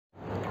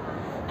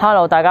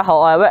Hello， 大家好，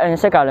我係 Red and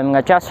Sugar 裏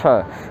面嘅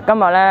Jasper。今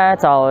日咧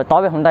就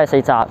躲避盤第4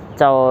集，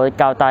就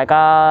教大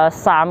家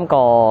3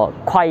個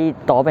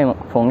躲避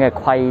盤嘅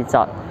規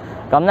則。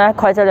咁咧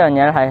規則呢樣嘢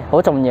咧係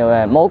好重要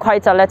嘅，冇規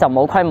則咧就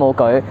冇規冇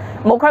矩，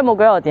冇規冇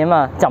矩又點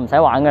啊？就唔使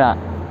玩噶啦。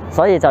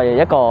所以就要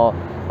一個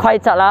規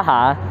則啦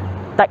嚇。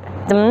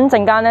咁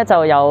陣間咧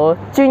就有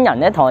專人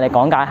咧同我哋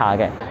講解下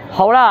嘅。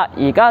好啦，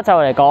而家就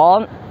嚟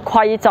講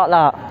規則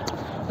啦。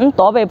咁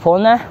躲避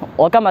盤咧，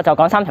我今日就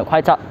講3條規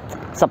則，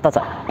濕得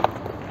滯。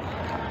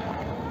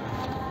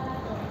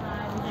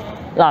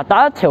嗱，第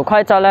一條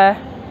規則咧，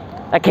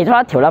其中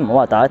一條啦，唔好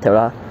話第一條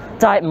啦，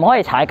就係唔可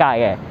以踩界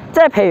嘅。即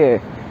係譬如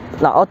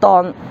嗱，我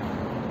當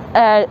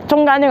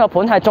中間呢個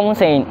盤係中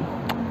線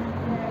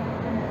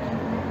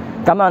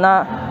咁樣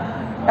啦，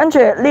跟住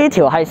呢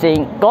條係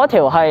線，嗰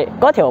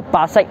條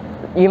白色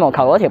羽毛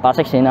球嗰條白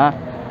色線啦，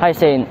係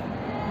線。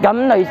咁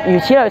如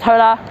此類推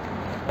啦。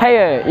譬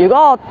如如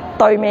果我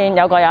對面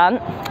有個人，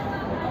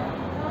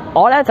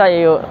我咧就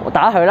要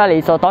打佢啦，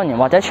理所當然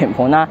或者全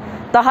盤啦。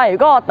但係如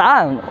果我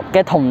打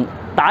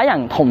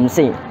人同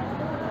時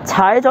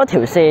踩咗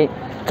條線，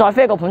再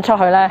飛個盤出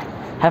去咧，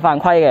係犯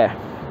規嘅。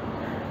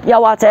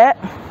又或者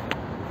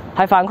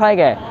係犯規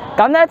嘅，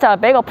咁咧就係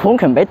俾個盤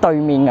權俾對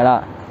面㗎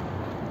啦。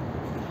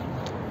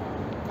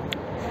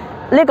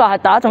呢個係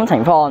第一種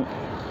情況。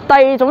第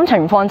二種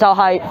情況就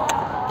係，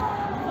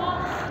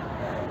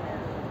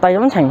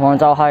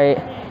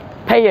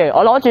譬如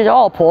我攞住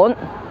咗個盤，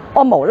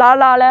我無啦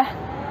啦咧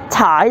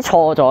踩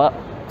咗條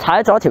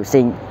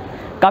線，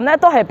咁咧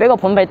都係俾個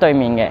盤俾對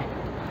面嘅。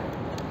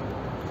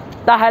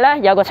但係咧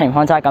有個情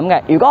況就係咁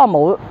嘅，如果我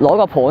冇攞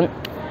個盤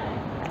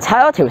踩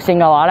咗條線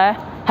嘅話咧，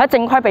喺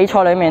正規比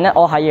賽裏面咧，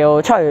我係要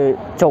出去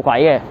做鬼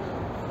嘅。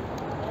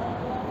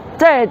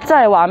即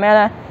係話咩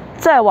咧？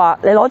即係話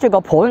你攞住個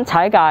盤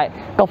踩界，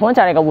個盤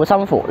就係你個護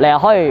身符，你又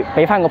可以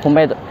俾翻個盤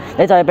俾，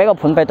你就要俾個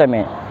盤俾對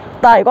面。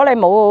但係如果你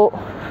冇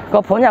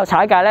個盤又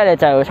踩界咧，你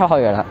就要出去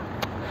㗎啦。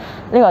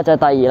呢個就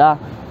係第二啦。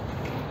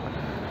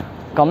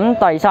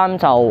咁第三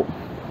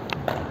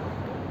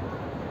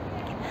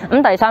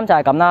就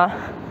係咁啦。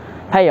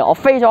譬如我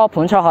飛咗個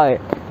盤出去，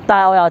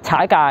但係我又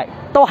踩界，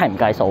都係唔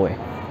計數嘅。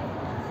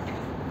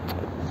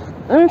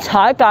咁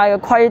踩界嘅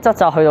規則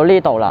就去到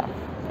呢度啦。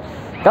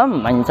咁唔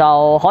明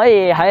就可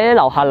以喺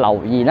樓下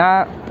留言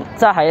啦，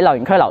即係喺留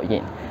言區留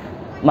言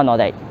問我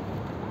哋。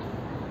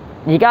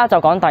而家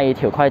就講第二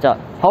條規則。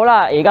好啦，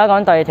而家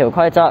講第二條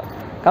規則。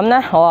咁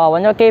咧，我啊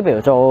揾咗機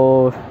標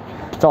做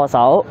助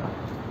手。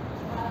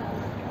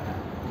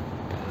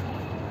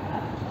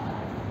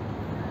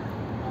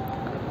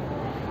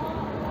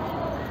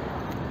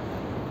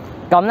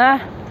咁咧，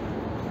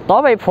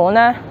躲避盤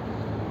咧，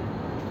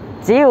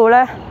只要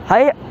咧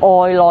喺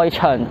外內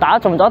場打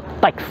中咗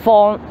敵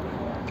方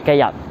嘅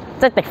人，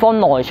即係敵方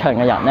內場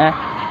嘅人咧，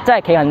即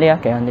係企近啲啊，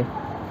企近啲，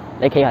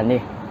你企近啲。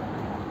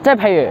即係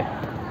譬如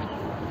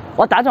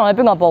我打中喺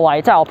邊個部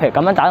位，即係我譬如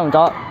咁樣打中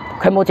咗，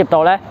佢冇接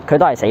到咧，佢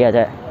都係死嘅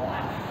啫。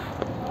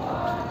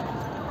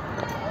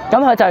咁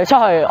佢就要出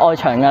去外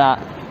場㗎啦。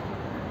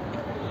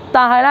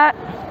但係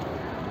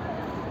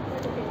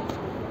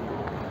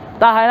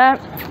咧，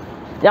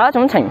有一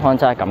種情況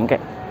就係咁嘅。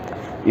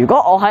如果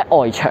我喺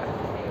外場，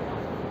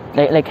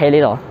你企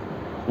呢度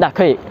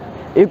嗱，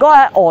如果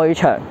喺外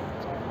場，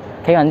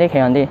企近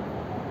啲。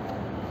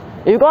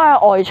如果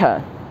喺外場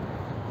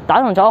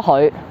打中咗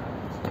佢，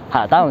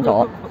係打中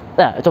咗，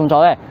中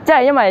咗嘅，即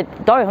係因為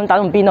躲避盤打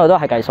中邊度都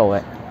係計數嘅。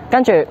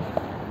跟住，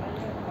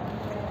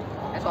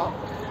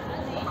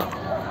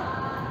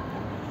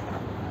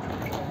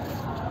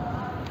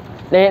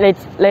你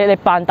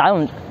扮打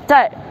中，即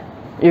係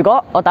如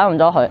果我打中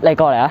咗佢，你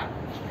過嚟啊！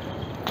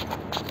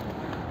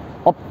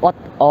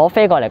我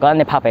飛過嚟嗰陣，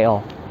你拍俾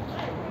我，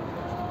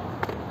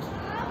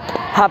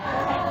拍，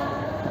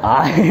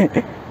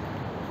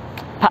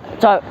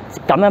再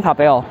咁樣拍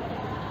俾我，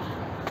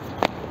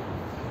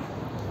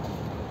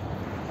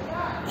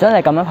想你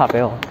咁樣拍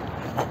俾我。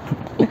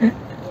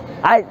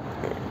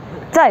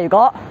即係如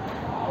果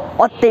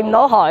我掂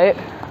到佢，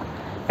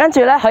跟住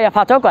咧佢又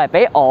拍咗過嚟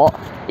俾我，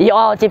而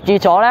我又接住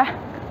咗咧，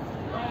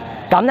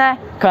咁咧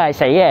佢係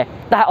死嘅，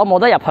但係我冇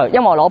得入去，因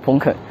為我攞盤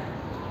權。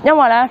因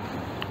為咧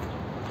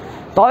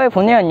躲避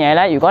盤呢樣嘢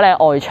咧，如果你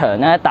喺外場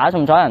咧打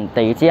中咗人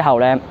哋之後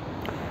咧，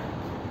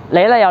你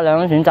咧有兩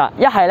種選擇，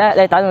一係咧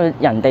你打中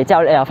人哋之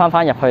後，你又翻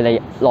入去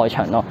你內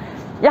場咯；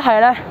一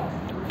係咧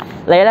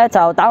你咧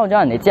就打中咗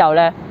人哋之後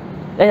咧，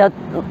你就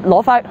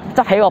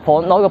執起個盤，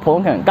攞個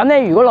盤權。咁你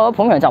如果攞咗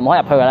盤權就唔可以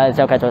入去㗎啦，你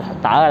就繼續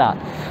打㗎啦。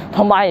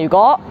同埋如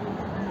果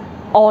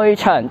外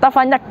場得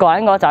翻一個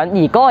人嗰陣，而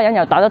嗰個人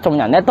又打得中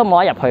人咧，都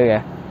冇得入去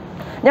嘅，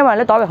因為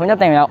咧躲避盤一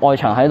定要有外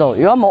場喺度。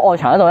如果冇外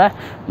場喺度咧，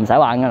唔使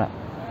玩㗎啦。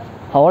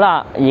好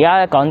啦，而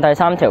家講第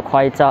3條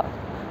規則。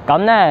咁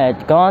咧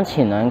講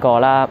前2個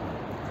啦，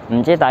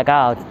唔知大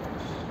家有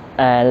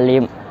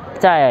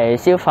即係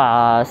消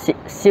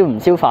唔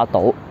消化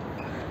到？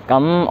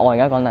咁我而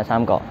家講第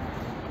3個，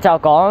就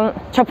講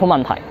出盤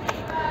問題。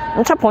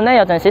咁出盤咧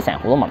有陣時成日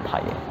好多問題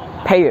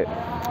嘅，譬如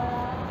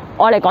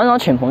我哋講咗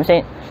傳盤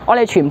先，我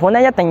哋傳盤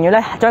咧一定要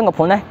咧將個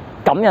盤咧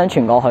咁樣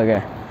傳過去嘅。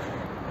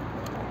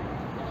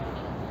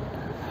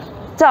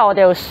即係我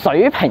哋要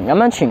水平咁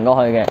樣傳過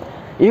去嘅。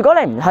如果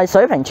你唔係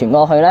水平傳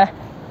過去咧，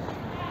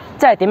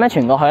即係點樣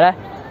傳過去咧？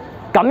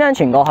咁樣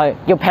傳過去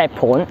叫劈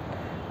盤，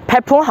劈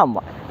盤行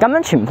為咁樣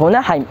傳盤咧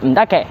係唔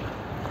得嘅，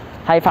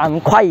係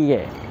犯規嘅。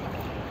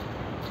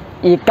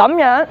而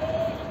咁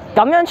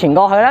樣傳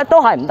過去咧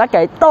都係唔得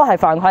嘅，都係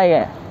犯規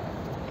嘅。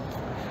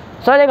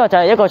所以呢個就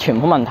係一個傳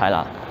盤問題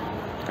啦。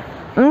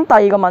第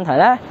二個問題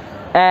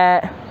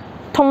咧，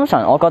通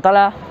常我覺得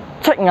咧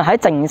出現喺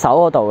正手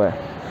嗰度嘅。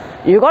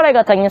如果你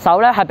個正手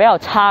咧係比較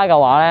差嘅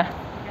話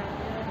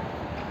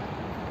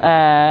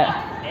咧，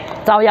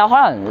就有可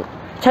能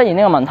出現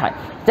呢個問題，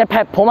即係劈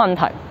盤問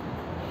題。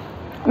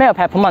咩叫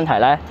劈盤問題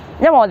咧？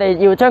因為我哋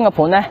要將個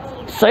盤咧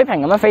水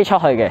平咁樣飛出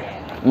去嘅，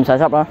唔使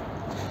執啦。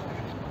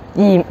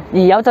而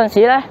有陣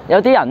時咧，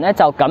有啲人咧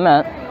就咁樣，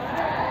呢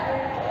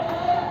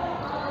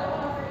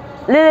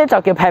啲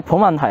就叫劈盤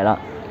問題啦。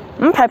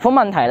咁劈盤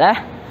問題咧，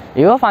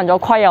如果犯咗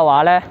規嘅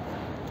話咧，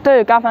都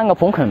要交翻個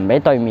盤權俾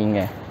對面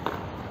嘅。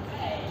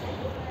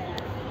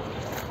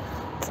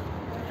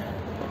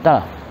得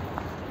啦，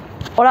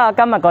好啦，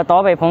今日個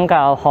躲避盤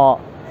教學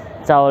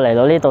就嚟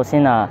到呢度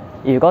先啦。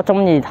如果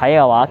中意睇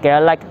嘅話，記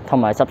得 like 同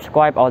埋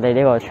subscribe 我哋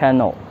呢個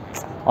channel。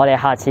我哋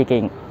下次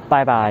見，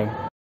拜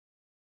拜。